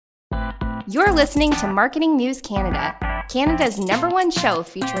You're listening to Marketing News Canada, Canada's #1 show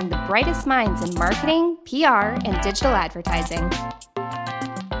featuring the brightest minds in marketing, PR, and digital advertising.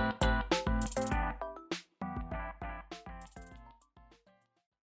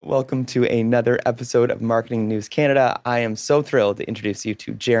 Welcome to another episode of Marketing News Canada. I am so thrilled to introduce you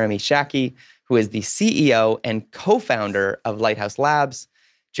to Jeremy Shaki, who is the CEO and co-founder of Lighthouse Labs.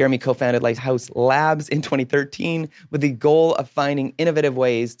 Jeremy co-founded Lighthouse Labs in 2013 with the goal of finding innovative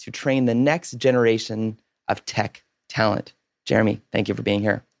ways to train the next generation of tech talent. Jeremy, thank you for being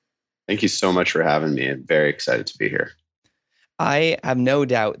here. Thank you so much for having me. I'm very excited to be here. I have no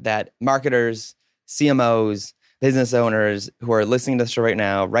doubt that marketers, CMOs, business owners who are listening to this show right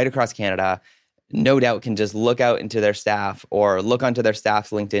now, right across Canada, no doubt can just look out into their staff or look onto their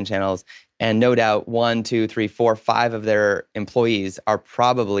staff's LinkedIn channels, and no doubt 1, 2, 3, 4, 5 of their employees are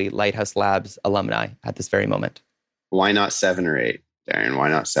probably Lighthouse Labs alumni at this very moment. Why not 7 or 8, Darren? Why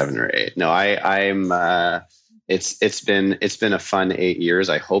not 7 or 8? No, I'm. It's been a fun 8 years.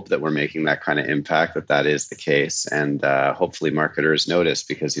 I hope that we're making that kind of impact, that is the case, and hopefully marketers notice,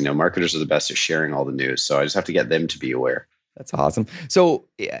 because marketers are the best at sharing all the news. So I just have to get them to be aware. That's awesome. So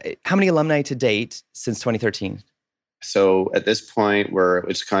how many alumni to date since 2013? So at this point,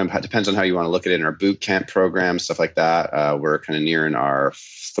 it's kind of depends on how you want to look at it. In our boot camp program, stuff like that, we're kind of nearing our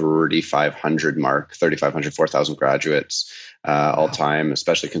 3,500 mark, 3,500, 4,000 graduates all time,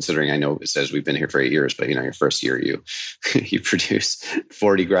 especially considering I know it says we've been here for 8 years, but your first year, you produce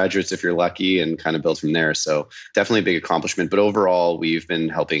 40 graduates if you're lucky, and kind of build from there. So definitely a big accomplishment. But overall, we've been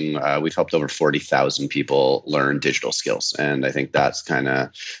helping, we've helped over 40,000 people learn digital skills. And I think that's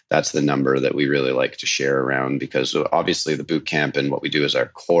the number that we really like to share around, because obviously the boot camp and what we do as our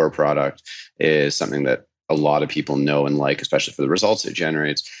core product is something that a lot of people know and like, especially for the results it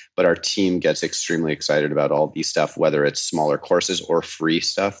generates. But our team gets extremely excited about all these stuff, whether it's smaller courses or free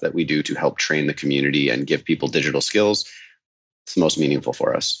stuff that we do to help train the community and give people digital skills. It's the most meaningful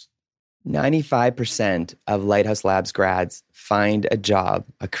for us. 95% of Lighthouse Labs grads find a job,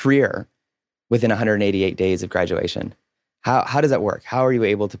 a career, within 188 days of graduation. How does that work? How are you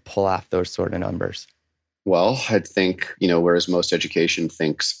able to pull off those sort of numbers? Well, I think, whereas most education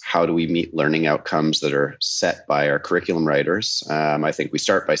thinks, how do we meet learning outcomes that are set by our curriculum writers? I think we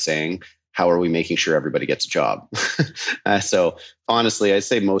start by saying, how are we making sure everybody gets a job? So honestly, I'd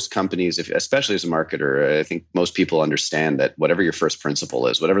say most companies, especially as a marketer, I think most people understand that whatever your first principle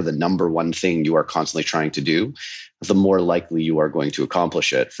is, whatever the number one thing you are constantly trying to do, the more likely you are going to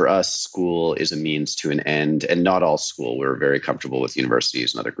accomplish it. For us, school is a means to an end, and not all school. We're very comfortable with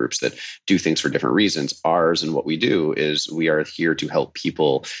universities and other groups that do things for different reasons. Ours and what we do is we are here to help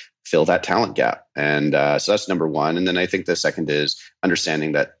people fill that talent gap. And so that's number one. And then I think the second is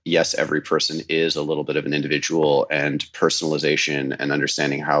understanding that, yes, every person is a little bit of an individual, and personalization and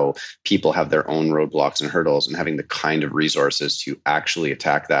understanding how people have their own roadblocks and hurdles, and having the kind of resources to actually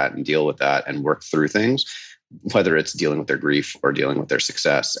attack that and deal with that and work through things, whether it's dealing with their grief or dealing with their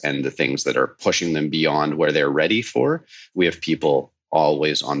success and the things that are pushing them beyond where they're ready for. We have people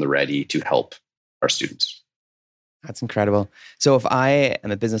always on the ready to help our students. That's incredible. So if I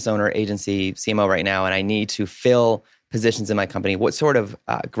am a business owner, agency, CMO right now, and I need to fill positions in my company, what sort of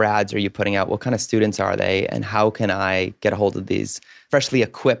grads are you putting out? What kind of students are they? And how can I get a hold of these freshly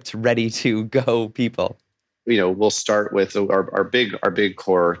equipped, ready to go people? We'll start with our big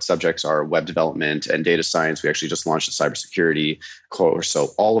core subjects are web development and data science. We actually just launched a cybersecurity course. So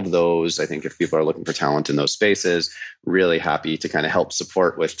all of those, I think if people are looking for talent in those spaces, really happy to kind of help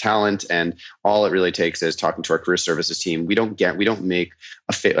support with talent. And all it really takes is talking to our career services team. We don't make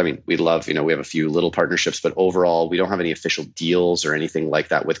a fit. I mean, we love, we have a few little partnerships, but overall, we don't have any official deals or anything like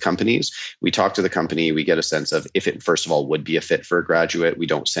that with companies. We talk to the company, we get a sense of if it, first of all, would be a fit for a graduate. We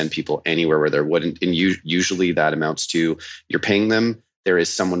don't send people anywhere where there wouldn't. And usually that amounts to you're paying them. There is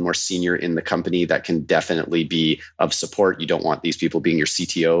someone more senior in the company that can definitely be of support. You don't want these people being your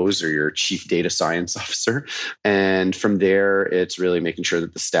CTOs or your chief data science officer. And from there, it's really making sure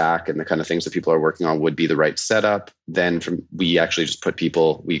that the stack and the kind of things that people are working on would be the right setup. Then we actually just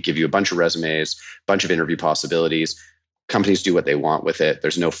we give you a bunch of resumes, bunch of interview possibilities. Companies do what they want with it.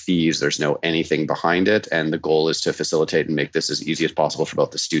 There's no fees. There's no anything behind it. And the goal is to facilitate and make this as easy as possible for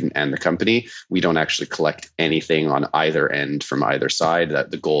both the student and the company. We don't actually collect anything on either end from either side.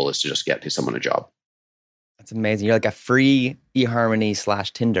 That the goal is to just get someone a job. That's amazing. You're like a free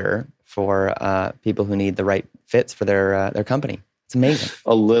eHarmony / Tinder for people who need the right fits for their company. It's amazing.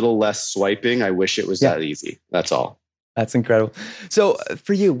 A little less swiping. I wish it was that easy. That's all. That's incredible. So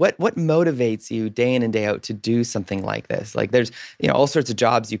for you, what motivates you day in and day out to do something like this? Like there's, all sorts of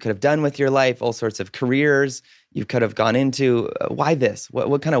jobs you could have done with your life, all sorts of careers you've kind of gone into. Why this?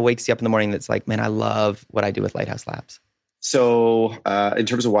 What kind of wakes you up in the morning that's like, man, I love what I do with Lighthouse Labs? So in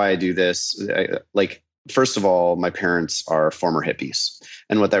terms of why I do this, first of all, my parents are former hippies.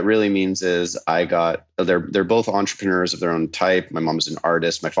 And what that really means is they're both entrepreneurs of their own type. My mom is an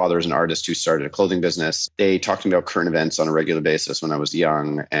artist. My father is an artist who started a clothing business. They talked to me about current events on a regular basis when I was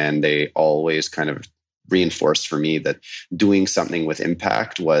young. And they always kind of reinforced for me that doing something with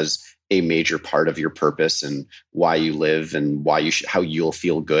impact was a major part of your purpose and why you live and how you'll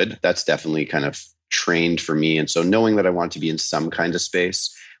feel good. That's definitely kind of trained for me. And so knowing that I want to be in some kind of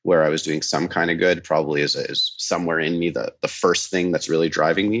space where I was doing some kind of good probably is somewhere in me the first thing that's really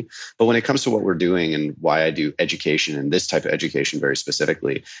driving me. But when it comes to what we're doing and why I do education and this type of education very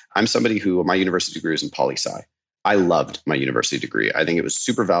specifically, I'm somebody who my university degree is in poli-sci. I loved my university degree. I think it was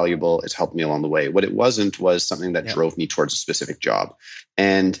super valuable. It's helped me along the way. What it wasn't was something that drove me towards a specific job.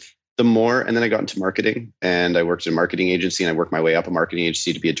 And then I got into marketing and I worked in a marketing agency, and I worked my way up a marketing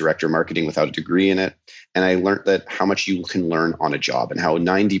agency to be a director of marketing without a degree in it. And I learned that how much you can learn on a job and how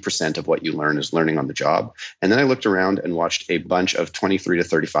 90% of what you learn is learning on the job. And then I looked around and watched a bunch of 23 to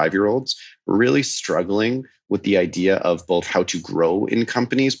 35-year-olds really struggling with the idea of both how to grow in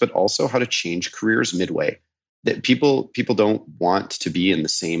companies, but also how to change careers midway. That people don't want to be in the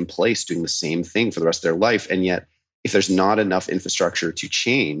same place doing the same thing for the rest of their life. And yet, if there's not enough infrastructure to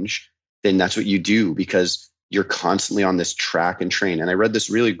change, then that's what you do because you're constantly on this track and train. And I read this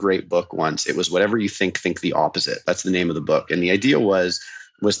really great book once. It was Whatever You Think the Opposite. That's the name of the book. And the idea was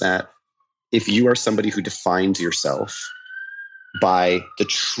that if you are somebody who defines yourself by the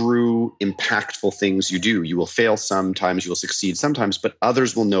true impactful things you do, you will fail sometimes, you will succeed sometimes, but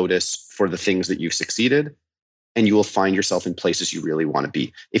others will notice for the things that you've succeeded. And you will find yourself in places you really want to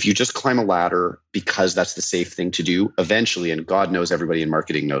be. If you just climb a ladder because that's the safe thing to do, eventually, and God knows everybody in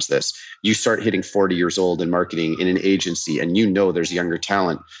marketing knows this, you start hitting 40 years old in marketing in an agency, and you know there's younger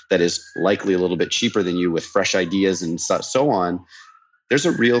talent that is likely a little bit cheaper than you with fresh ideas and so on. There's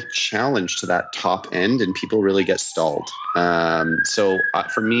a real challenge to that top end, and people really get stalled. So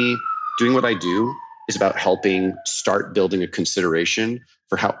for me, doing what I do is about helping start building a consideration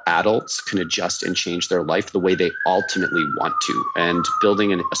for how adults can adjust and change their life the way they ultimately want to, and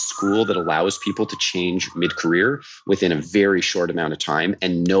building a school that allows people to change mid-career within a very short amount of time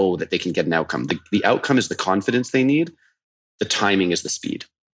and know that they can get an outcome. The outcome is the confidence they need. The timing is the speed.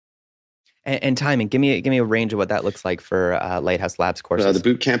 And timing, give me a range of what that looks like for Lighthouse Labs courses. The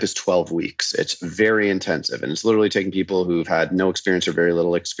boot camp is 12 weeks. It's very intensive, and it's literally taking people who've had no experience or very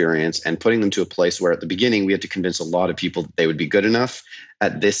little experience and putting them to a place where at the beginning we had to convince a lot of people that they would be good enough.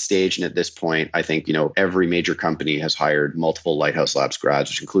 At this stage and at this point, I think every major company has hired multiple Lighthouse Labs grads,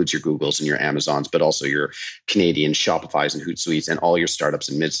 which includes your Googles and your Amazons, but also your Canadian Shopify's and Hootsuites and all your startups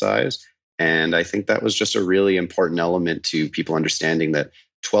and midsize. And I think that was just a really important element to people understanding that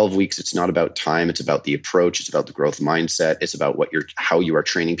 12 weeks, it's not about time. It's about the approach. It's about the growth mindset. It's about how you are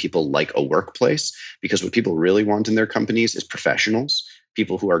training people like a workplace, because what people really want in their companies is professionals,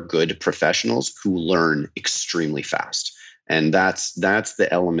 people who are good professionals who learn extremely fast. And that's the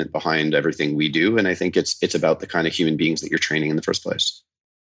element behind everything we do. And I think it's about the kind of human beings that you're training in the first place.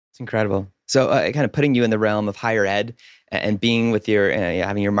 It's incredible. So kind of putting you in the realm of higher ed and being with your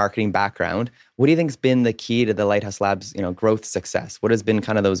having your marketing background, what do you think has been the key to the Lighthouse Labs growth success? What has been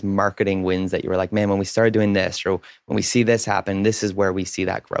kind of those marketing wins that you were like, man, when we started doing this, or when we see this happen, this is where we see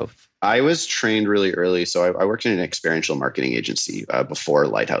that growth? I was trained really early. So I worked in an experiential marketing agency before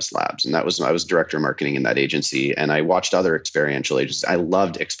Lighthouse Labs. And I was director of marketing in that agency. And I watched other experiential agencies. I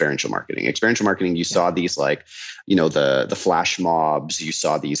loved experiential marketing. Experiential marketing, you saw these the flash mobs. You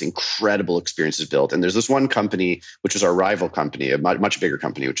saw these incredible experiences built. And there's this one company, which was our rival company, a much bigger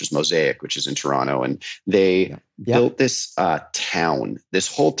company, which is Mosaic, which is in Toronto. And they built this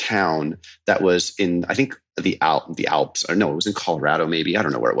whole town that was in, I think, the Alps, or no, it was in Colorado, maybe. I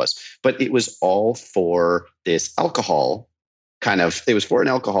don't know where it was, but it was all for this alcohol it was for an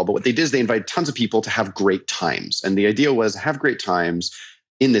alcohol. But what they did is they invited tons of people to have great times. And the idea was have great times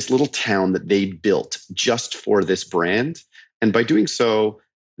in this little town that they built just for this brand. And by doing so,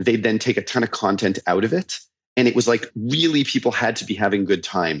 they'd then take a ton of content out of it. And it was like really people had to be having good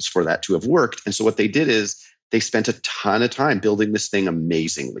times for that to have worked. And so what they did is they spent a ton of time building this thing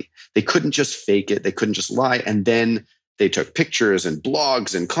amazingly. They couldn't just fake it. They couldn't just lie. And then they took pictures and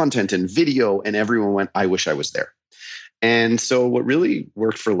blogs and content and video, and everyone went, I wish I was there. And so what really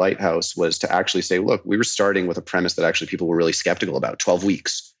worked for Lighthouse was to actually say, look, we were starting with a premise that actually people were really skeptical about. 12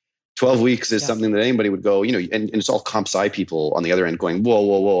 weeks. 12 weeks is something that anybody would go, and it's all comp sci people on the other end going,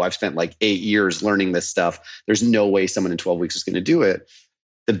 whoa. I've spent like 8 years learning this stuff. There's no way someone in 12 weeks is going to do it.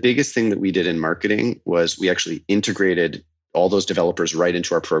 The biggest thing that we did in marketing was we actually integrated all those developers right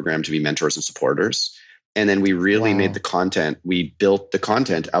into our program to be mentors and supporters. And then we really made the content. We built the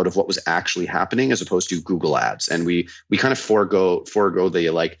content out of what was actually happening as opposed to Google ads. And we kind of forego the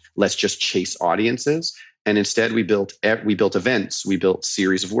like, let's just chase audiences. And instead we built events, we built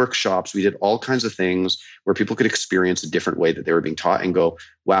series of workshops, we did all kinds of things where people could experience a different way that they were being taught and go,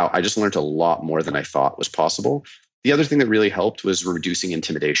 wow, I just learned a lot more than I thought was possible. The other thing that really helped was reducing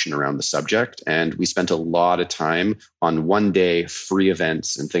intimidation around the subject. And we spent a lot of time on one-day free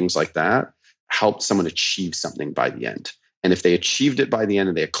events and things like that, helped someone achieve something by the end. And if they achieved it by the end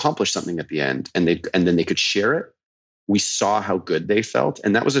and they accomplished something at the end and then they could share it, we saw how good they felt.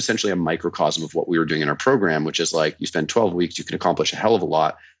 And that was essentially a microcosm of what we were doing in our program, which is like you spend 12 weeks, you can accomplish a hell of a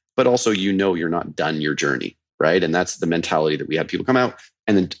lot, but also you're not done your journey, right? And that's the mentality that we had people come out.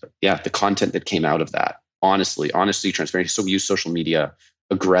 And then, the content that came out of that, honestly, transparent. So we used social media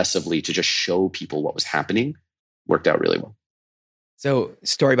aggressively to just show people what was happening. Worked out really well. So,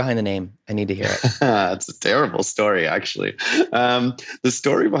 story behind the name. I need to hear it. It's a terrible story, actually. The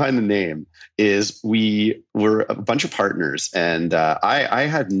story behind the name is we were a bunch of partners, and I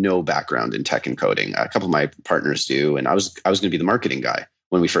had no background in tech and coding. A couple of my partners do, and I was going to be the marketing guy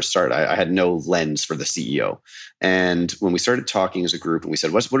when we first started. I had no lens for the CEO. And when we started talking as a group, and we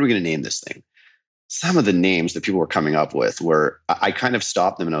said, what are we going to name this thing? Some of the names that people were coming up with were, I kind of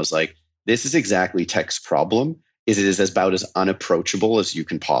stopped them and I was like, this is exactly tech's problem. It is about as unapproachable as you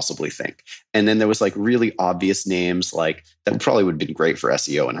can possibly think. And then there was like really obvious names like that probably would have been great for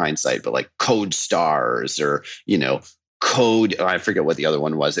SEO in hindsight, but like Code Stars or, Code, I forget what the other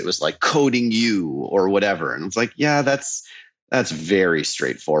one was. It was like Coding You or whatever. And it's like, yeah, that's very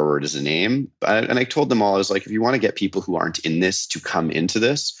straightforward as a name. And I told them all, I was like, if you want to get people who aren't in this to come into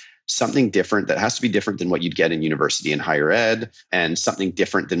this, something different that has to be different than what you'd get in university and higher ed, and something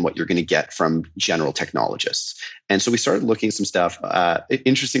different than what you're going to get from general technologists. And so we started looking at some stuff.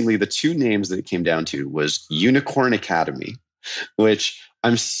 Interestingly, the two names that it came down to was Unicorn Academy, which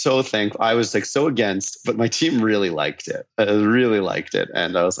I'm so thankful. I was like so against, but my team really liked it.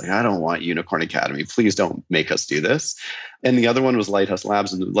 And I was like, I don't want Unicorn Academy. Please don't make us do this. And the other one was Lighthouse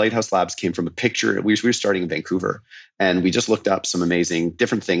Labs. And Lighthouse Labs came from a picture. We were starting in Vancouver. And we just looked up some amazing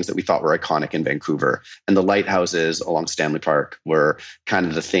different things that we thought were iconic in Vancouver. And the lighthouses along Stanley Park were kind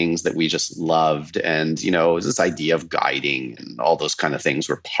of the things that we just loved. And, this idea of guiding and all those kind of things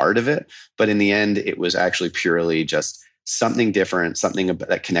were part of it. But in the end, it was actually purely just something different, something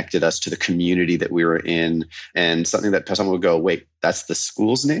that connected us to the community that we were in, and something that someone would go, wait, that's the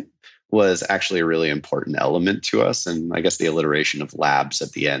school's name, was actually a really important element to us. And I guess the alliteration of labs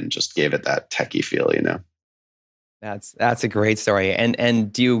at the end just gave it that techie feel, That's a great story.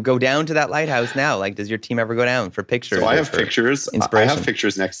 And do you go down to that lighthouse now? Like, does your team ever go down for pictures? So I have pictures. I have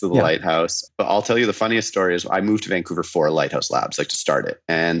pictures next to the lighthouse. But I'll tell you the funniest story is I moved to Vancouver for Lighthouse Labs, like to start it.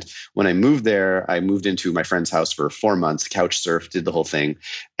 And when I moved there, I moved into my friend's house for 4 months, couch surfed, did the whole thing.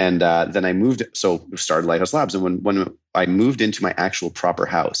 And then I started Lighthouse Labs. And when I moved into my actual proper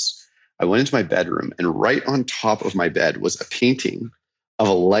house, I went into my bedroom, and right on top of my bed was a painting of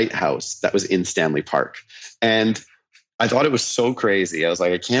a lighthouse that was in Stanley Park. And I thought it was so crazy. I was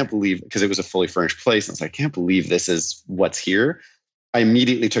like, I can't believe, because it was a fully furnished place. I was like, I can't believe this is what's here. I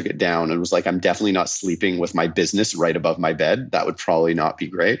immediately took it down and was like, I'm definitely not sleeping with my business right above my bed. That would probably not be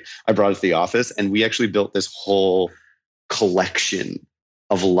great. I brought it to the office, and we actually built this whole collection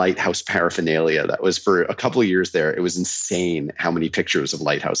of lighthouse paraphernalia that was for a couple of years there. It was insane how many pictures of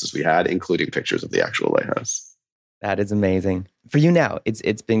lighthouses we had, including pictures of the actual lighthouse. That is amazing. For you now,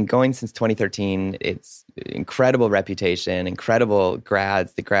 it's been going since 2013. It's incredible reputation, incredible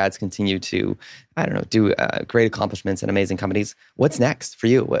grads. The grads continue to, do great accomplishments and amazing companies. What's next for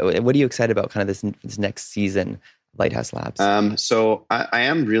you? What are you excited about kind of this next season, Lighthouse Labs? So I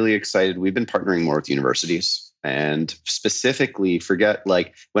am really excited. We've been partnering more with universities, and specifically forget,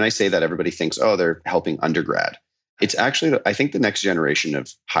 like when I say that, everybody thinks, oh, they're helping undergrad. It's actually, I think, the next generation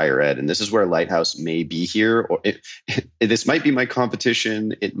of higher ed. And this is where Lighthouse may be here, or this might be my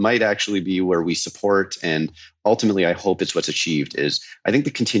competition. It might actually be where we support. And ultimately, I hope it's what's achieved is, I think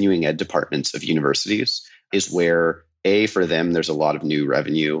the continuing ed departments of universities is where, for them, there's a lot of new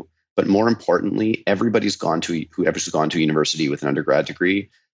revenue. But more importantly, whoever's gone to university with an undergrad degree,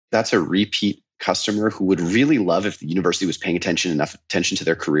 that's a repeat customer who would really love if the university was paying enough attention to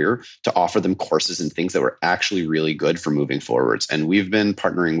their career to offer them courses and things that were actually really good for moving forwards. And we've been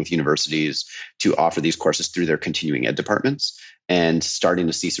partnering with universities to offer these courses through their continuing ed departments and starting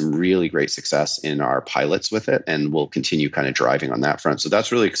to see some really great success in our pilots with it. And we'll continue kind of driving on that front. So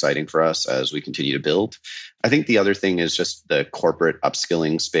that's really exciting for us as we continue to build. I think the other thing is just the corporate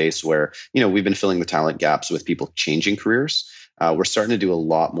upskilling space where, we've been filling the talent gaps with people changing careers. We're starting to do a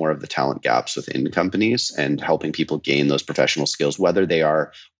lot more of the talent gaps within companies and helping people gain those professional skills, whether they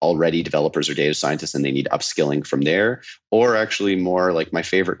are already developers or data scientists and they need upskilling from there, or actually more like my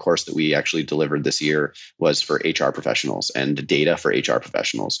favorite course that we actually delivered this year was for HR professionals and data for HR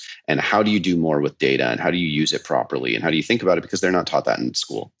professionals. And how do you do more with data and how do you use it properly and how do you think about it? Because they're not taught that in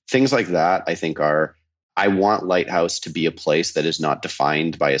school. Things like that, I think I want Lighthouse to be a place that is not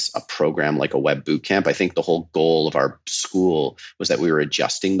defined by a program like a web bootcamp. I think the whole goal of our school was that we were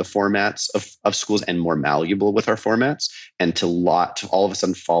adjusting the formats of schools and more malleable with our formats, and to all of a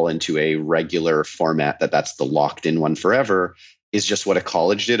sudden fall into a regular format that's the locked in one forever is just what a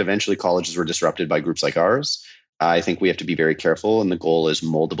college did. Eventually, colleges were disrupted by groups like ours. I think we have to be very careful, and the goal is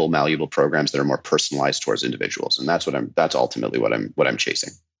moldable, malleable programs that are more personalized towards individuals, and that's ultimately what I'm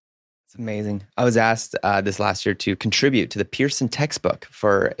chasing. It's amazing. I was asked this last year to contribute to the Pearson textbook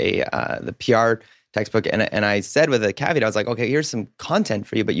for the PR textbook. And I said with a caveat, I was like, okay, here's some content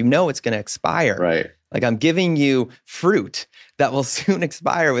for you, but it's going to expire. Right. Like I'm giving you fruit that will soon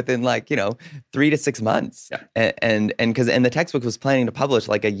expire within 3 to 6 months. Yeah. And the textbook was planning to publish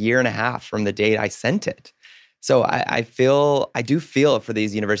like a year and a half from the date I sent it. So I do feel for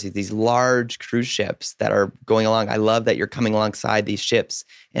these universities, these large cruise ships that are going along. I love that you're coming alongside these ships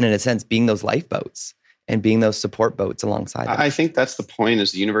and in a sense being those lifeboats and being those support boats alongside them. I think that's the point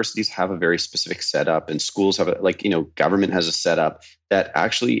is the universities have a very specific setup and schools have government has a setup that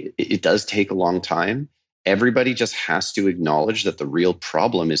actually it does take a long time. Everybody just has to acknowledge that the real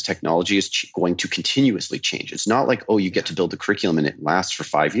problem is technology is going to continuously change. It's not like, you get to build a curriculum and it lasts for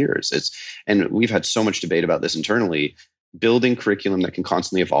 5 years. And we've had so much debate about this internally. Building curriculum that can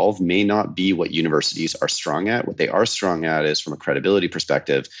constantly evolve may not be what universities are strong at. What they are strong at is, from a credibility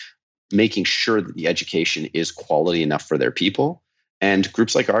perspective, making sure that the education is quality enough for their people. And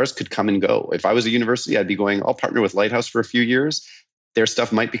groups like ours could come and go. If I was a university, I'd be going, I'll partner with Lighthouse for a few years. Their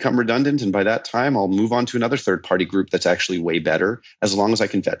stuff might become redundant. And by that time, I'll move on to another third-party group that's actually way better, as long as I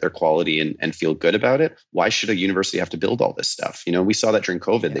can vet their quality and feel good about it. Why should a university have to build all this stuff? We saw that during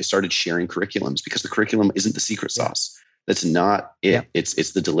COVID. They started sharing curriculums because the curriculum isn't the secret sauce. That's not it. Yeah.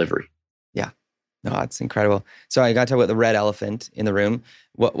 It's the delivery. Yeah. No, it's incredible. So I got to talk about the red elephant in the room.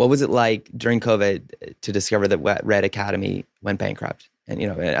 What was it like during COVID to discover that Red Academy went bankrupt? And,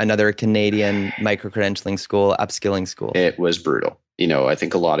 another Canadian micro-credentialing school, upskilling school. It was brutal. I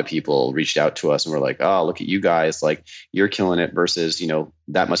think a lot of people reached out to us and were like, oh, look at you guys, like you're killing it versus,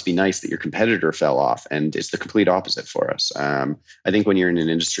 that must be nice that your competitor fell off. And it's the complete opposite for us. I think when you're in an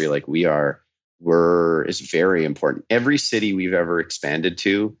industry like we are, is very important. Every city we've ever expanded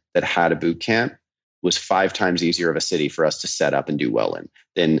to that had a boot camp was 5 times easier of a city for us to set up and do well in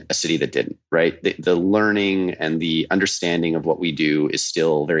than a city that didn't, right? The learning and the understanding of what we do is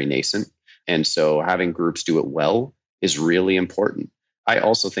still very nascent. And so having groups do it well is really important. I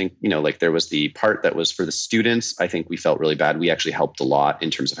also think, there was the part that was for the students. I think we felt really bad. We actually helped a lot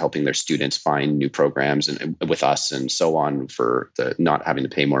in terms of helping their students find new programs and with us and so on for the not having to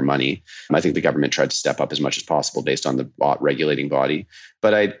pay more money. I think the government tried to step up as much as possible based on the regulating body.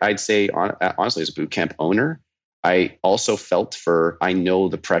 But I'd say, honestly, as a boot camp owner, I also felt I know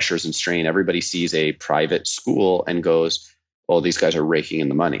the pressures and strain. Everybody sees a private school and goes, well, these guys are raking in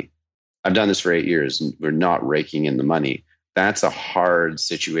the money. I've done this for 8 years and we're not raking in the money. That's a hard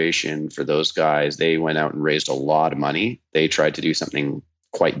situation for those guys. They went out and raised a lot of money. They tried to do something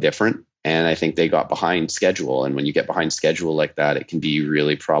quite different. And I think they got behind schedule. And when you get behind schedule like that, it can be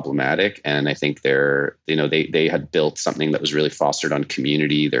really problematic. And I think they had built something that was really fostered on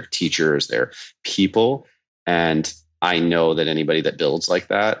community, their teachers, their people. And I know that anybody that builds like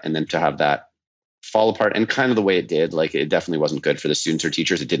that, and then to have that fall apart and kind of the way it did, it definitely wasn't good for the students or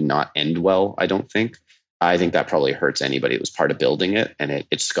teachers. It did not end well, I don't think. I think that probably hurts anybody that was part of building it, and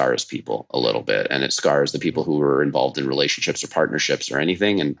it scars people a little bit, and it scars the people who were involved in relationships or partnerships or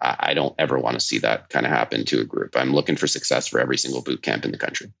anything. And I don't ever want to see that kind of happen to a group. I'm looking for success for every single boot camp in the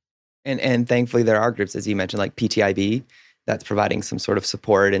country. And thankfully there are groups, as you mentioned, like PTIB, that's providing some sort of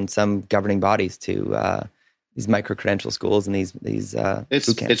support and some governing bodies to micro-credential schools and these boot camps.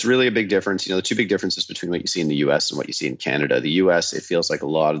 It's really a big difference. The two big differences between what you see in the US and what you see in Canada. The US, it feels like a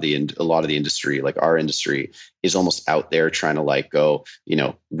lot of the industry, like our industry, is almost out there trying to go,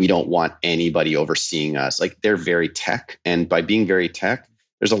 we don't want anybody overseeing us. Like, they're very tech, and by being very tech,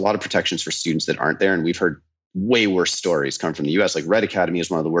 there's a lot of protections for students that aren't there. And we've heard way worse stories come from the US. Like, Red Academy is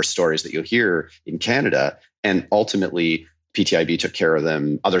one of the worst stories that you'll hear in Canada. And ultimately, PTIB took care of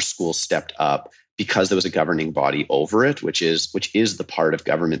them. Other schools stepped up, because there was a governing body over it, which is the part of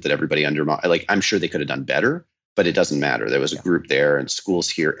government that everybody undermines. Like, I'm sure they could have done better, but it doesn't matter. There was a group there, and schools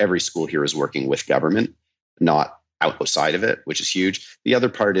here, every school here is working with government, not outside of it, which is huge. The other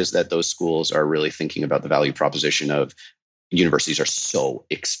part is that those schools are really thinking about the value proposition of universities are so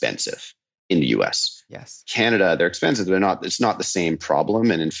expensive in the US. Yes. Canada, they're expensive. It's not the same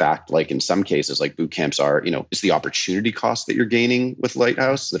problem. And in fact, like in some cases, like boot camps are, it's the opportunity cost that you're gaining with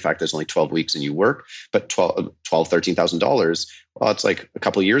Lighthouse. The fact there's only 12 weeks and you work, but $13,000, well, it's like a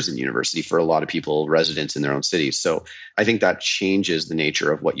couple of years in university for a lot of people, residents in their own cities. So I think that changes the nature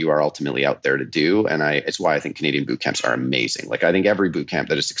of what you are ultimately out there to do. And it's why I think Canadian boot camps are amazing. Like, I think every boot camp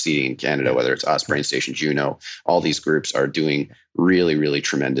that is succeeding in Canada, whether it's us, BrainStation, Juno, all these groups are doing really, really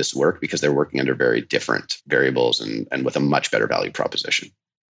tremendous work because they're working under very different variables and with a much better value proposition.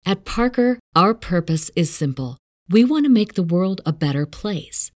 At Parker, our purpose is simple. We want to make the world a better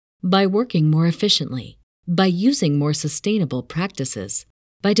place by working more efficiently, by using more sustainable practices,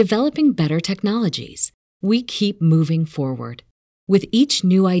 by developing better technologies. We keep moving forward. With each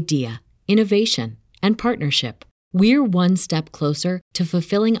new idea, innovation, and partnership, we're one step closer to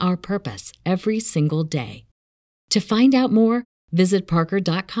fulfilling our purpose every single day. To find out more, visit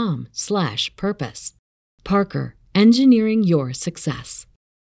parker.com/purpose. Parker, engineering your success.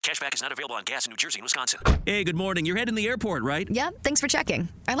 Cashback is not available on gas in New Jersey and Wisconsin. Hey, good morning. You're heading to the airport, right? Yep, thanks for checking.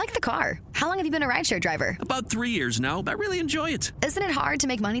 I like the car. How long have you been a rideshare driver? About 3 years now. I really enjoy it. Isn't it hard to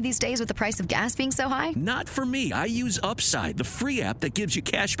make money these days with the price of gas being so high? Not for me. I use Upside, the free app that gives you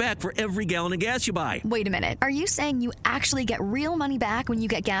cash back for every gallon of gas you buy. Wait a minute. Are you saying you actually get real money back when you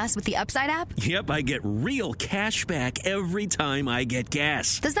get gas with the Upside app? Yep, I get real cash back every time I get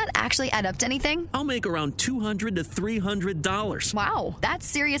gas. Does that actually add up to anything? I'll make around $200 to $300. Wow, that's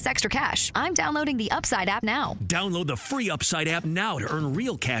serious extra cash. I'm downloading the Upside app now. Download the free Upside app now to earn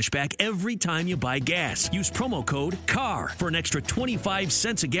real cash back every time you buy gas. Use promo code CAR for an extra 25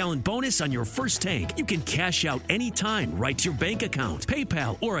 cents a gallon bonus on your first tank. You can cash out anytime right to your bank account,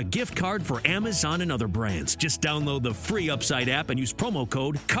 PayPal, or a gift card for Amazon and other brands. Just download the free Upside app and use promo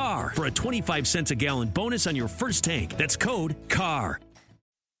code CAR for a 25 cents a gallon bonus on your first tank. That's code CAR.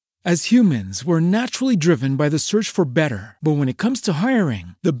 As humans, we're naturally driven by the search for better. But when it comes to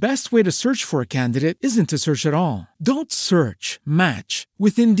hiring, the best way to search for a candidate isn't to search at all. Don't search, match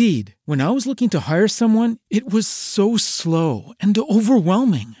with Indeed. When I was looking to hire someone, it was so slow and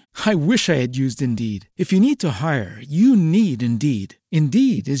overwhelming. I wish I had used Indeed. If you need to hire, you need Indeed.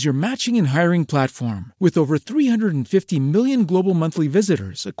 Indeed is your matching and hiring platform with over 350 million global monthly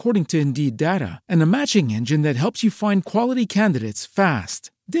visitors, according to Indeed data, and a matching engine that helps you find quality candidates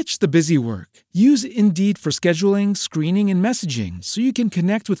fast. Ditch the busy work. Use Indeed for scheduling, screening, and messaging so you can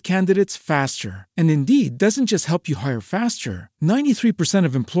connect with candidates faster. And Indeed doesn't just help you hire faster. 93%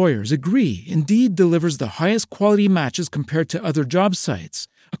 of employers agree Indeed delivers the highest quality matches compared to other job sites,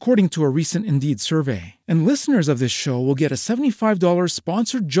 according to a recent Indeed survey. And listeners of this show will get a $75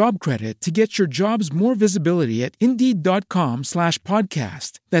 sponsored job credit to get your jobs more visibility at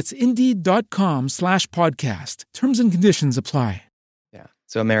Indeed.com/podcast. That's Indeed.com/podcast. Terms and conditions apply.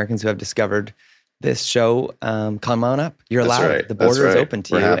 So Americans who have discovered this show, come on up. You're allowed. Right. The border is open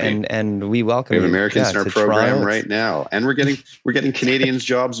to you, happy. and we welcome you. We have Americans in our program Toronto. right now, and we're getting Canadians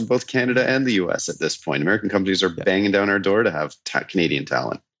jobs in both Canada and the U.S. at this point. American companies are banging down our door to have Canadian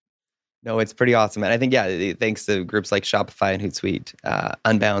talent. No, it's pretty awesome, and I think thanks to groups like Shopify and Hootsuite,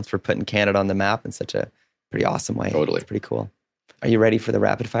 Unbounce for putting Canada on the map in such a pretty awesome way. Totally, it's pretty cool. Are you ready for the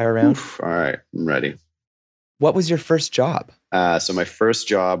rapid fire round? Oof, all right, I'm ready. What was your first job? So my first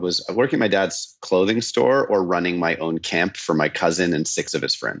job was working at my dad's clothing store or running my own camp for my cousin and 6 of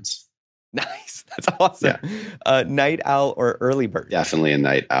his friends. Nice. That's awesome. Yeah. Night owl or early bird? Definitely a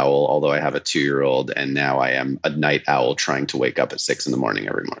night owl, although I have a 2-year-old, and now I am a night owl trying to wake up at 6 in the morning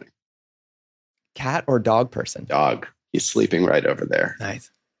every morning. Cat or dog person? Dog. He's sleeping right over there.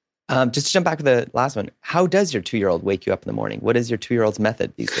 Nice. Just to jump back to the last one, how does your 2-year-old wake you up in the morning? What is your 2-year-old's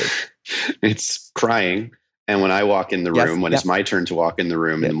method these days? It's crying. And when I walk in the room, when it's my turn to walk in the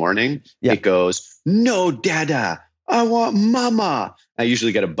room in the morning, it goes, "No, Dada, I want Mama." I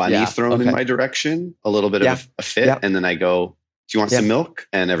usually get a bunny thrown in my direction, a little bit of a fit. And then I go, "Do you want some milk?"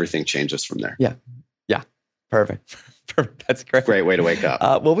 And everything changes from there. Yeah. Perfect. Perfect. That's great. Great way to wake up.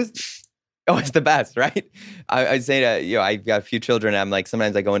 It's the best, right? I'd say that, I've got a few children. And I'm like,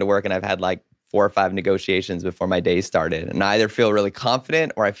 sometimes I go into work and I've had like 4 or 5 negotiations before my day started. And I either feel really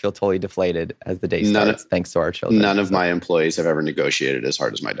confident or I feel totally deflated as the day starts, thanks to our children. None of my employees have ever negotiated as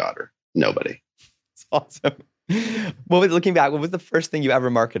hard as my daughter. Nobody. It's awesome. Looking back, what was the first thing you ever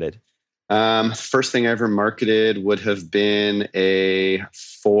marketed? First thing I ever marketed would have been a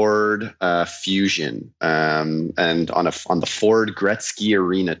Ford Fusion, and on the Ford Gretzky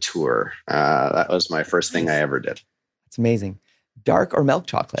Arena tour. That was my first thing I ever did. That's amazing. Dark or milk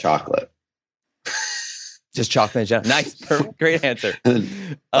chocolate? Chocolate. Just chocolate in general. Nice. Perfect. Great answer.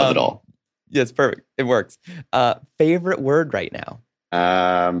 Love it all. Yes, perfect. It works. Favorite word right now?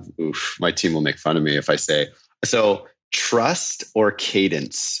 My team will make fun of me if I say so. Trust or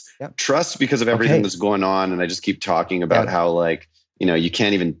cadence? Yep. Trust because of everything that's going on, and I just keep talking about how you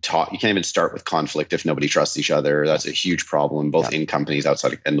can't even start with conflict if nobody trusts each other. That's a huge problem, both in companies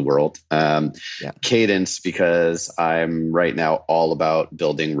outside in the world. Cadence because I'm right now all about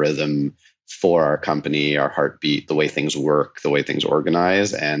building rhythm for our company, our heartbeat, the way things work, the way things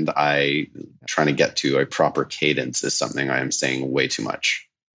organize, and trying to get to a proper cadence is something I am saying way too much.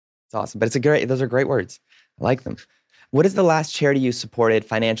 It's awesome, but those are great words. I like them. What is the last charity you supported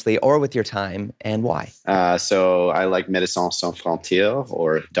financially or with your time, and why? So I like Médecins Sans Frontières,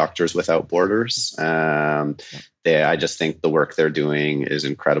 or Doctors Without Borders. I just think the work they're doing is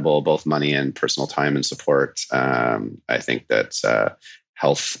incredible, both money and personal time and support. I think that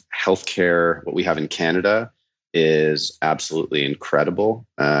healthcare, what we have in Canada, is absolutely incredible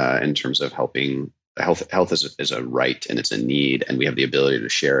in terms of helping. Health is a right and it's a need, and we have the ability to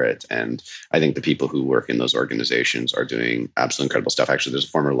share it. And I think the people who work in those organizations are doing absolutely incredible stuff. Actually, there's a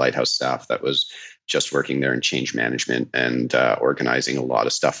former Lighthouse staff that was just working there in change management and organizing a lot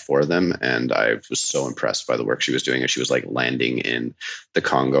of stuff for them. And I was so impressed by the work she was doing. As she was like landing in the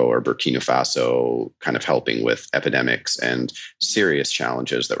Congo or Burkina Faso, kind of helping with epidemics and serious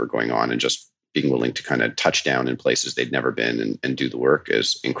challenges that were going on, and just being willing to kind of touch down in places they'd never been and do the work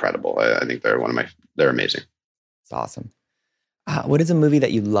is incredible. I think they're amazing. It's awesome. What is a movie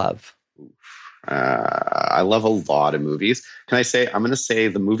that you love? I love a lot of movies. I'm going to say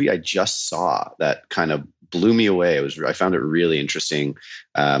the movie I just saw that kind of blew me away. I found it really interesting.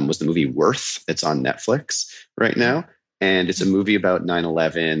 Was the movie Worth. It's on Netflix right now. And it's a movie about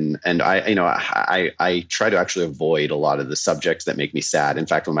 9/11. And I try to actually avoid a lot of the subjects that make me sad. In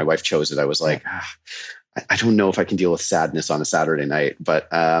fact, when my wife chose it, I was like, I don't know if I can deal with sadness on a Saturday night. But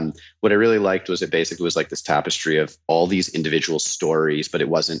what I really liked was it basically was like this tapestry of all these individual stories, but it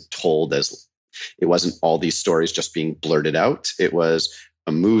wasn't all these stories just being blurted out. It was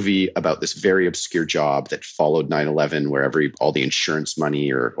a movie about this very obscure job that followed 9/11, where all the insurance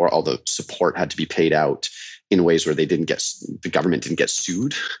money or all the support had to be paid out in ways where the government didn't get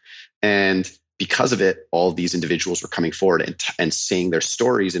sued. And because of it, all of these individuals were coming forward and saying their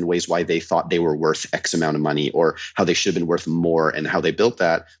stories in ways why they thought they were worth X amount of money, or how they should have been worth more, and how they built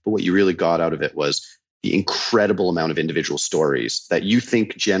that. But what you really got out of it was the incredible amount of individual stories that you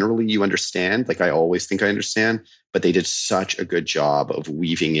think generally you understand. Like I always think I understand, but they did such a good job of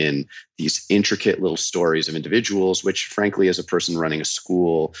weaving in these intricate little stories of individuals, which frankly, as a person running a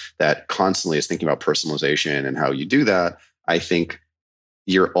school that constantly is thinking about personalization and how you do that, I think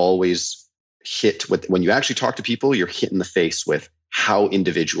you're always hit with, when you actually talk to people, you're hit in the face with how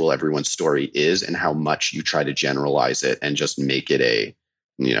individual everyone's story is and how much you try to generalize it and just make it a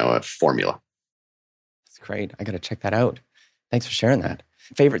formula. Great. I got to check that out. Thanks for sharing that.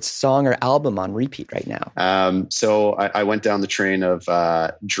 Favorite song or album on repeat right now? So I went down the train of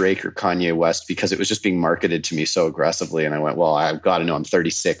Drake or Kanye West because it was just being marketed to me so aggressively. And I went, well, I've got to know I'm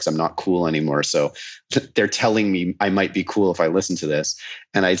 36. I'm not cool anymore. So they're telling me I might be cool if I listen to this.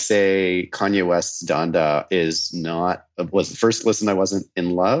 And I'd say Kanye West's Donda was the first listen I wasn't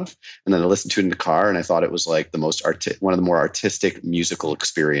in love. And then I listened to it in the car and I thought it was like one of the more artistic musical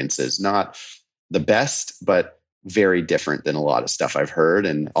experiences. Not the best, but very different than a lot of stuff I've heard.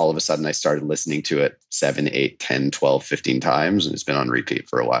 And all of a sudden I started listening to it 7, 8, 10, 12, 15 times. And it's been on repeat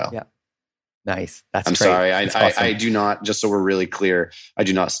for a while. Yeah. Nice. That's I'm great. sorry. Awesome. I do not, just so we're really clear, I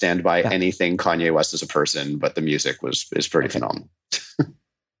do not stand by anything Kanye West as a person, but the music is pretty phenomenal.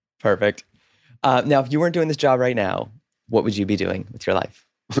 Perfect. Now, if you weren't doing this job right now, what would you be doing with your life?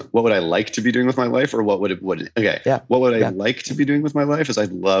 What would I like to be doing with my life, or what would it? What would I like to be doing with my life? Is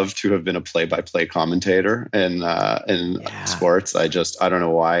I'd love to have been a play-by-play commentator in sports. I don't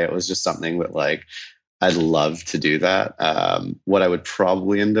know why. It was just something that like I'd love to do that. What I would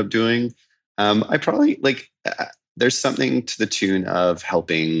probably end up doing, there's something to the tune of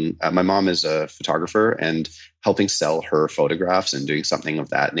helping. My mom is a photographer, and helping sell her photographs and doing something of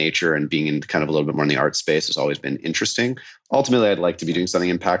that nature and being in kind of a little bit more in the art space has always been interesting. Ultimately, I'd like to be doing something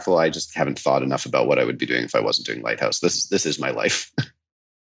impactful. I just haven't thought enough about what I would be doing if I wasn't doing Lighthouse. This is my life.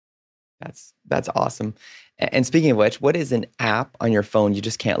 That's awesome. And speaking of which, what is an app on your phone you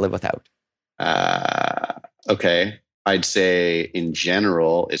just can't live without? Okay. I'd say in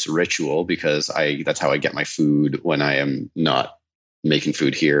general, it's Ritual, because that's how I get my food when I am not making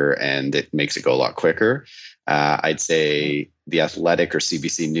food here, and it makes it go a lot quicker. I'd say The Athletic or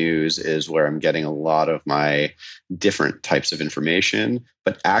CBC News is where I'm getting a lot of my different types of information.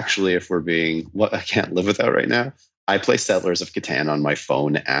 But actually, if we're being what I can't live without right now, I play Settlers of Catan on my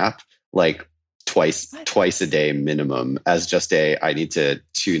phone app like twice a day minimum, as just I need to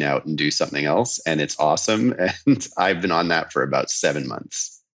tune out and do something else. And it's awesome. And I've been on that for about 7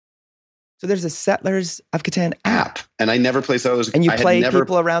 months. So there's a Settlers of Catan app. And I never play Settlers. And you play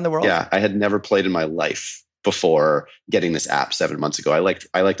people around the world? Yeah, I had never played in my life before getting this app 7 months ago. I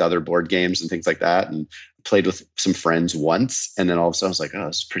liked other board games and things like that, and played with some friends once. And then all of a sudden I was like, oh,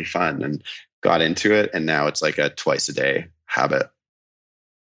 this is pretty fun, and got into it. And now it's like a twice a day habit.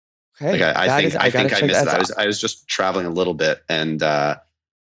 Okay. Like I think I missed it. I was just traveling a little bit, and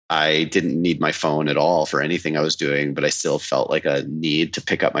I didn't need my phone at all for anything I was doing, but I still felt like a need to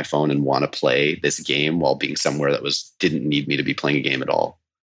pick up my phone and want to play this game while being somewhere that didn't need me to be playing a game at all.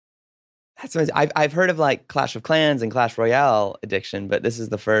 That's amazing. I've heard of like Clash of Clans and Clash Royale addiction, but this is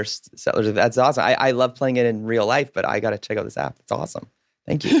the first Settlers. That's awesome. I love playing it in real life, but I got to check out this app. It's awesome.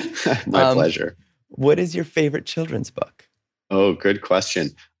 Thank you. My pleasure. What is your favorite children's book? Oh, good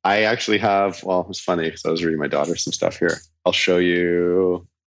question. I actually have, well, it was funny because I was reading my daughter some stuff here. I'll show you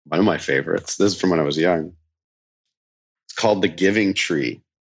one of my favorites. This is from when I was young. It's called The Giving Tree.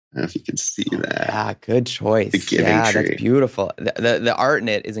 I don't know if you can see that. Yeah, good choice. The Giving Tree. That's beautiful. The art in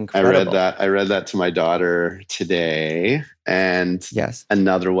it is incredible. I read that to my daughter today. And yes,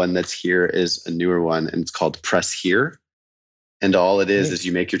 another one that's here is a newer one, and it's called Press Here. And all it is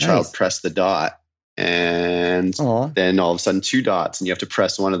you make your child press the dot, and then all of a sudden 2 dots, and you have to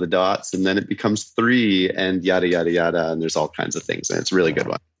press one of the dots, and then it becomes 3, and yada, yada, yada. And there's all kinds of things. And it's a really good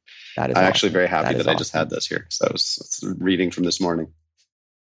one. I'm actually very happy that I just had this here. So I was reading from this morning.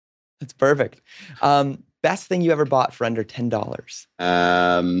 That's perfect. Best thing you ever bought for under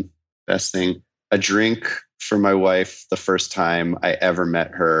 $10? Best thing, a drink for my wife the first time I ever met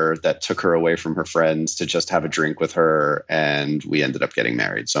her, that took her away from her friends to just have a drink with her, and we ended up getting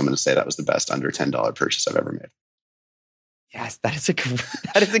married. So I'm going to say that was the best under $10 purchase I've ever made. Yes, that is a great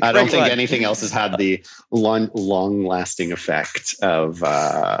I don't think anything else has had the long-lasting effect of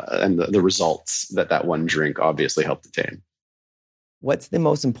and the results that one drink obviously helped attain. What's the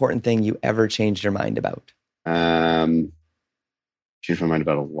most important thing you ever changed your mind about? Changed my mind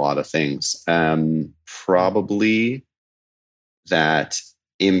about a lot of things. Probably that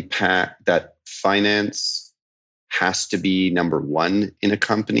finance has to be number 1 in a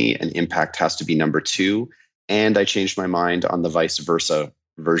company, and impact has to be number 2. And I changed my mind on the vice versa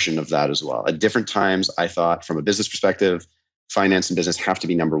version of that as well. At different times, I thought from a business perspective, finance and business have to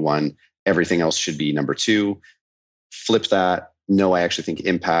be number 1. Everything else should be number 2. Flip that. No, I actually think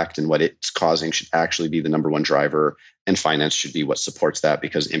impact and what it's causing should actually be the number 1 driver, and finance should be what supports that,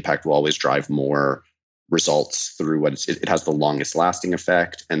 because impact will always drive more results through what it has the longest lasting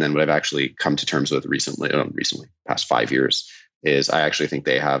effect. And then what I've actually come to terms with recently, past 5 years, is I actually think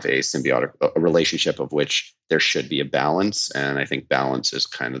they have a symbiotic relationship of which there should be a balance. And I think balance is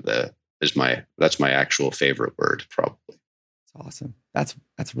kind of that's my actual favorite word, probably. That's awesome.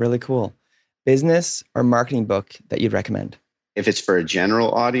 That's really cool. Business or marketing book that you'd recommend? If it's for a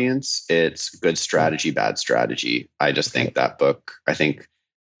general audience, it's Good Strategy, Bad Strategy. I just think that book, I think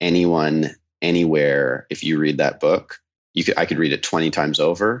anyone, anywhere, if you read that book, I could read it 20 times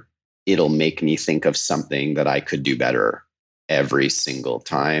over. It'll make me think of something that I could do better every single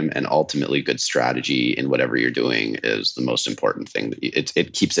time. And ultimately, good strategy in whatever you're doing is the most important thing.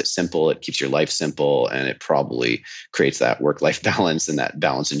 It keeps it simple. It keeps your life simple. And it probably creates that work-life balance and that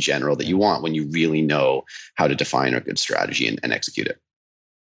balance in general that you want when you really know how to define a good strategy and execute it.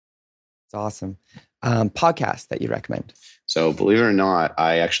 It's awesome. Podcast that you recommend? So believe it or not,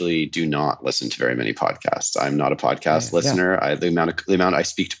 I actually do not listen to very many podcasts. I'm not a podcast listener. The amount I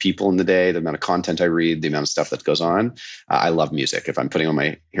speak to people in the day, the amount of content I read, the amount of stuff that goes on. I love music. If I'm putting on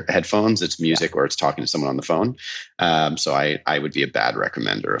my headphones, it's music or it's talking to someone on the phone. So I would be a bad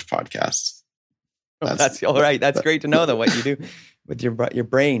recommender of podcasts. That's all right. That's great to know though, what you do with your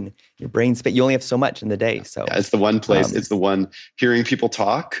brain space. You only have so much in the day. So it's the one place, it's the one hearing people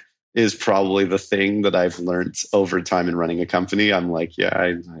talk is probably the thing that I've learned over time in running a company. I'm like, yeah,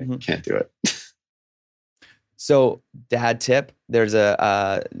 I can't do it. So, dad tip, there's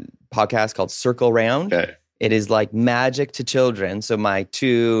a podcast called Circle Round. Okay. It is like magic to children. So my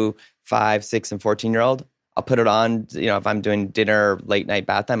 2, 5, 6, and 14-year-old, I'll put it on, if I'm doing dinner, late night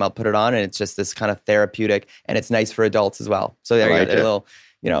bath time, I'll put it on, and it's just this kind of therapeutic, and it's nice for adults as well. So there you go, a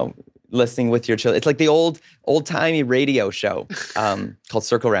little, listening with your children. It's like the old-timey radio show called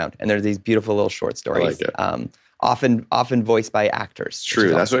Circle Round, and there's these beautiful little short stories, often voiced by actors. True.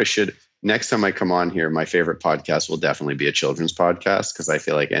 That's what I should. Next time I come on here, my favorite podcast will definitely be a children's podcast, because I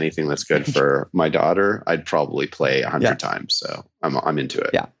feel like anything that's good for my daughter, I'd probably play 100 times. So I'm into it.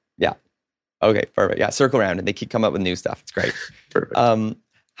 Yeah. Okay, perfect. Yeah, Circle Round, and they keep coming up with new stuff. It's great. Perfect.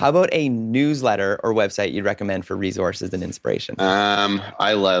 How about a newsletter or website you'd recommend for resources and inspiration?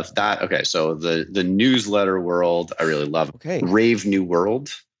 I love that. Okay, so the newsletter world, I really love. Okay. Rave New World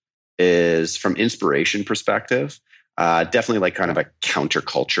is, from inspiration perspective, definitely like kind of a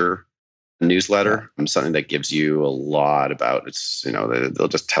counterculture newsletter. Something that gives you a lot about it's, they'll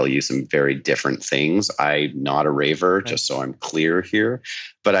just tell you some very different things. I'm not a raver, just so I'm clear here.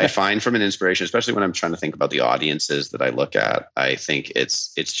 But I find from an inspiration, especially when I'm trying to think about the audiences that I look at, I think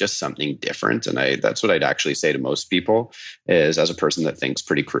it's just something different. And that's what I'd actually say to most people is, as a person that thinks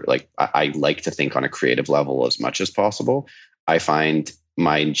pretty, I like to think on a creative level as much as possible. I find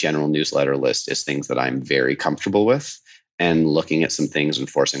my general newsletter list is things that I'm very comfortable with. And looking at some things and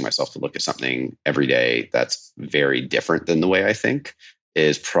forcing myself to look at something every day that's very different than the way I think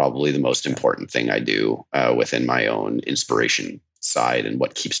is probably the most important thing I do within my own inspiration side and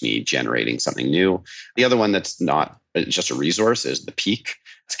what keeps me generating something new. The other one that's not just a resource is The Peak.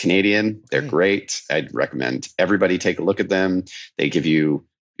 It's Canadian. They're great. I'd recommend everybody take a look at them. They give you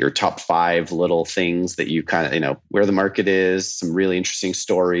your top 5 little things that you kind of, where the market is, some really interesting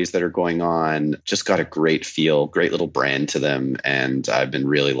stories that are going on. Just got a great feel, great little brand to them. And I've been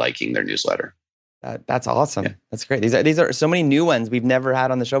really liking their newsletter. That's awesome. Yeah. That's great. These are so many new ones we've never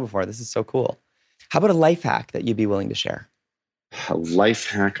had on the show before. This is so cool. How about a life hack that you'd be willing to share? A life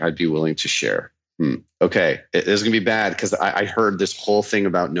hack I'd be willing to share. Okay. This is going to be bad because I heard this whole thing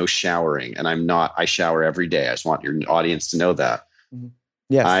about no showering, and I shower every day. I just want your audience to know that. Mm-hmm.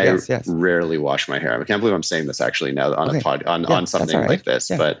 Yes, I rarely wash my hair. I can't believe I'm saying this actually now on a pod on something like this,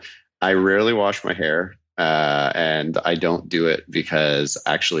 but I rarely wash my hair. And I don't do it because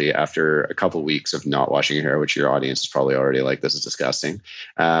actually after a couple of weeks of not washing your hair, which your audience is probably already like, this is disgusting.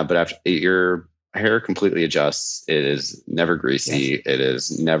 But after your hair completely adjusts, it is never greasy. It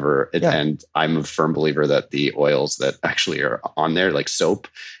is never, and I'm a firm believer that the oils that actually are on there, like soap,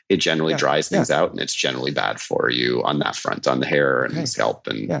 it generally dries things out, and it's generally bad for you on that front, on the hair and the scalp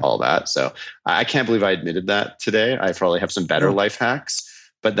and all that. So I can't believe I admitted that today. I probably have some better life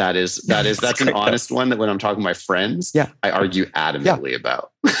hacks, but that's an honest one that when I'm talking to my friends, I argue adamantly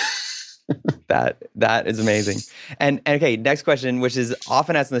about. That is amazing. And okay, next question, which is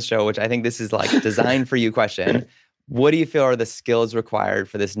often asked on the show, which I think this is like a design for you question. What do you feel are the skills required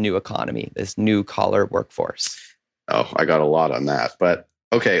for this new economy, this new collar workforce? Oh, I got a lot on that, but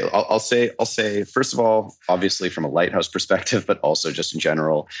okay, I'll say first of all, obviously from a Lighthouse perspective, but also just in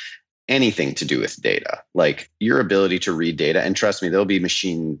general, anything to do with data, like your ability to read data. And trust me, there'll be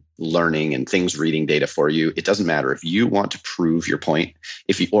machine learning and things reading data for you. It doesn't matter if you want to prove your point,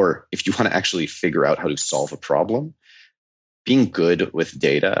 if you want to actually figure out how to solve a problem. Being good with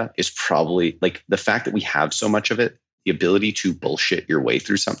data is probably like the fact that we have so much of it, the ability to bullshit your way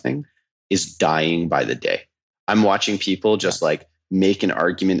through something is dying by the day. I'm watching people just like make an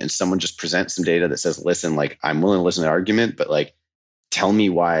argument and someone just presents some data that says, listen, like I'm willing to listen to the argument, but like, tell me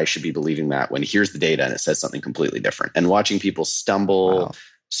why I should be believing that when here's the data and it says something completely different. And watching people stumble,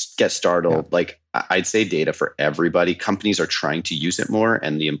 get startled, like I'd say data for everybody. Companies are trying to use it more,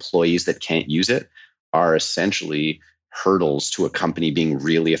 and the employees that can't use it are essentially hurdles to a company being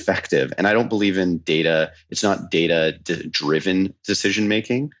really effective. And I don't believe in data. It's not data-driven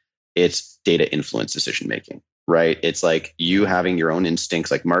decision-making. It's data-influenced decision-making, right? It's like you having your own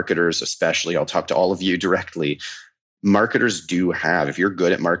instincts, like marketers especially. I'll talk to all of you directly. Marketers do have, if you're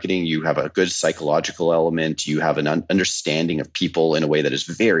good at marketing, you have a good psychological element, you have an understanding of people in a way that is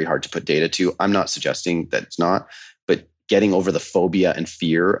very hard to put data to. I'm not suggesting that it's not, but getting over the phobia and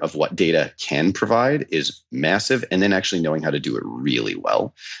fear of what data can provide is massive. And then actually knowing how to do it really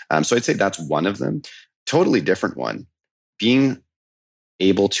well. So I'd say that's one of them. Totally different one. Being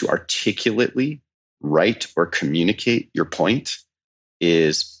able to articulately write or communicate your point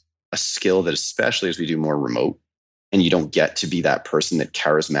is a skill that, especially as we do more remote, and you don't get to be that person that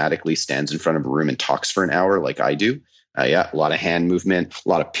charismatically stands in front of a room and talks for an hour like I do. A lot of hand movement, a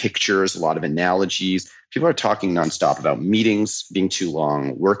lot of pictures, a lot of analogies. People are talking nonstop about meetings being too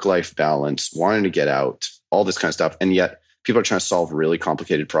long, work-life balance, wanting to get out, all this kind of stuff. And yet people are trying to solve really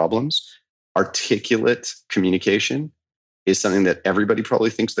complicated problems. Articulate communication is something that everybody probably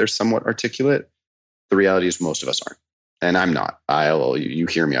thinks they're somewhat articulate. The reality is most of us aren't. And I'm not. You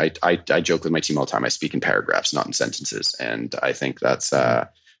hear me. I joke with my team all the time. I speak in paragraphs, not in sentences. And I think that's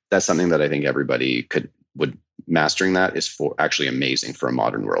something that I think everybody would mastering that is actually amazing for a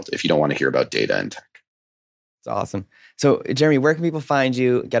modern world if you don't want to hear about data and tech. It's awesome. So, Jeremy, where can people find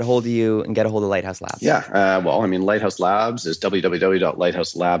you, get a hold of you, and get a hold of Lighthouse Labs? Yeah, Lighthouse Labs is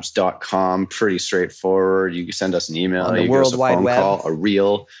www.lighthouselabs.com. Pretty straightforward. You can send us an email. On the you World Wide Web. Call. A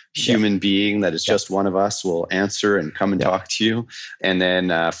real human being that is just one of us will answer and come and talk to you. And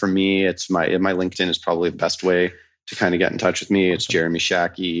then for me, it's my LinkedIn is probably the best way to kind of get in touch with me. It's Jeremy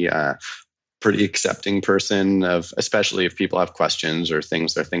Shacke. Pretty accepting person especially if people have questions or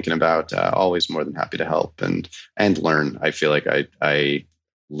things they're thinking about. Always more than happy to help and learn. I feel like I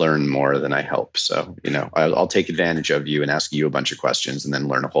learn more than I help. So, I'll take advantage of you and ask you a bunch of questions and then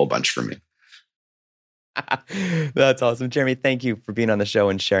learn a whole bunch from me. That's awesome. Jeremy, thank you for being on the show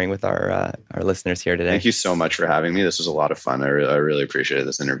and sharing with our listeners here today. Thank you so much for having me. This was a lot of fun. I really appreciated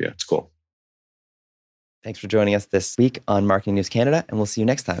this interview. It's cool. Thanks for joining us this week on Marketing News Canada, and we'll see you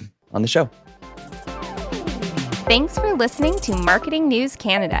next time on the show. Thanks for listening to Marketing News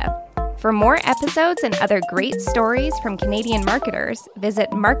Canada. For more episodes and other great stories from Canadian marketers,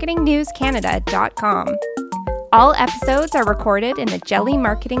 visit marketingnewscanada.com. All episodes are recorded in the Jelly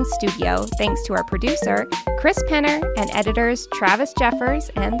Marketing Studio thanks to our producer, Chris Penner, and editors Travis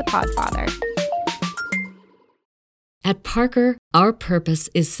Jeffers and The Podfather. At Parker, our purpose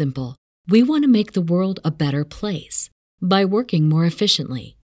is simple. We want to make the world a better place by working more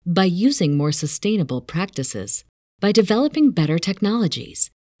efficiently, by using more sustainable practices, by developing better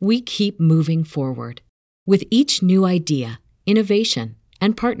technologies. We keep moving forward. With each new idea, innovation,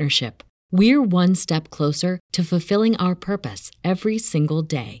 and partnership, we're one step closer to fulfilling our purpose every single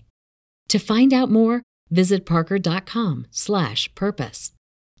day. To find out more, visit parker.com/purpose.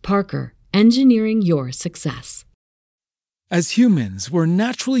 Parker, engineering your success. As humans, we're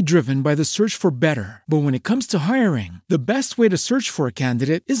naturally driven by the search for better. But when it comes to hiring, the best way to search for a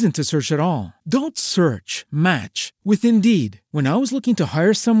candidate isn't to search at all. Don't search, match with Indeed. When I was looking to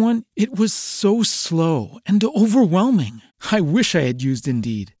hire someone, it was so slow and overwhelming. I wish I had used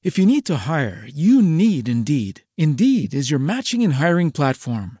Indeed. If you need to hire, you need Indeed. Indeed is your matching and hiring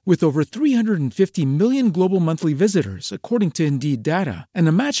platform with over 350 million global monthly visitors, according to Indeed data, and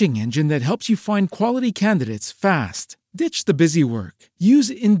a matching engine that helps you find quality candidates fast. Ditch the busy work. Use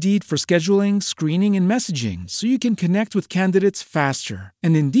Indeed for scheduling, screening, and messaging so you can connect with candidates faster.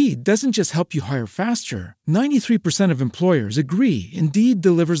 And Indeed doesn't just help you hire faster. 93% of employers agree Indeed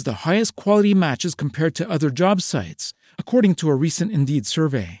delivers the highest quality matches compared to other job sites, according to a recent Indeed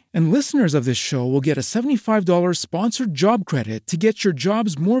survey. And listeners of this show will get a $75 sponsored job credit to get your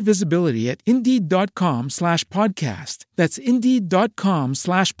jobs more visibility at Indeed.com/podcast. That's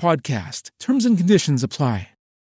Indeed.com/podcast. Terms and conditions apply.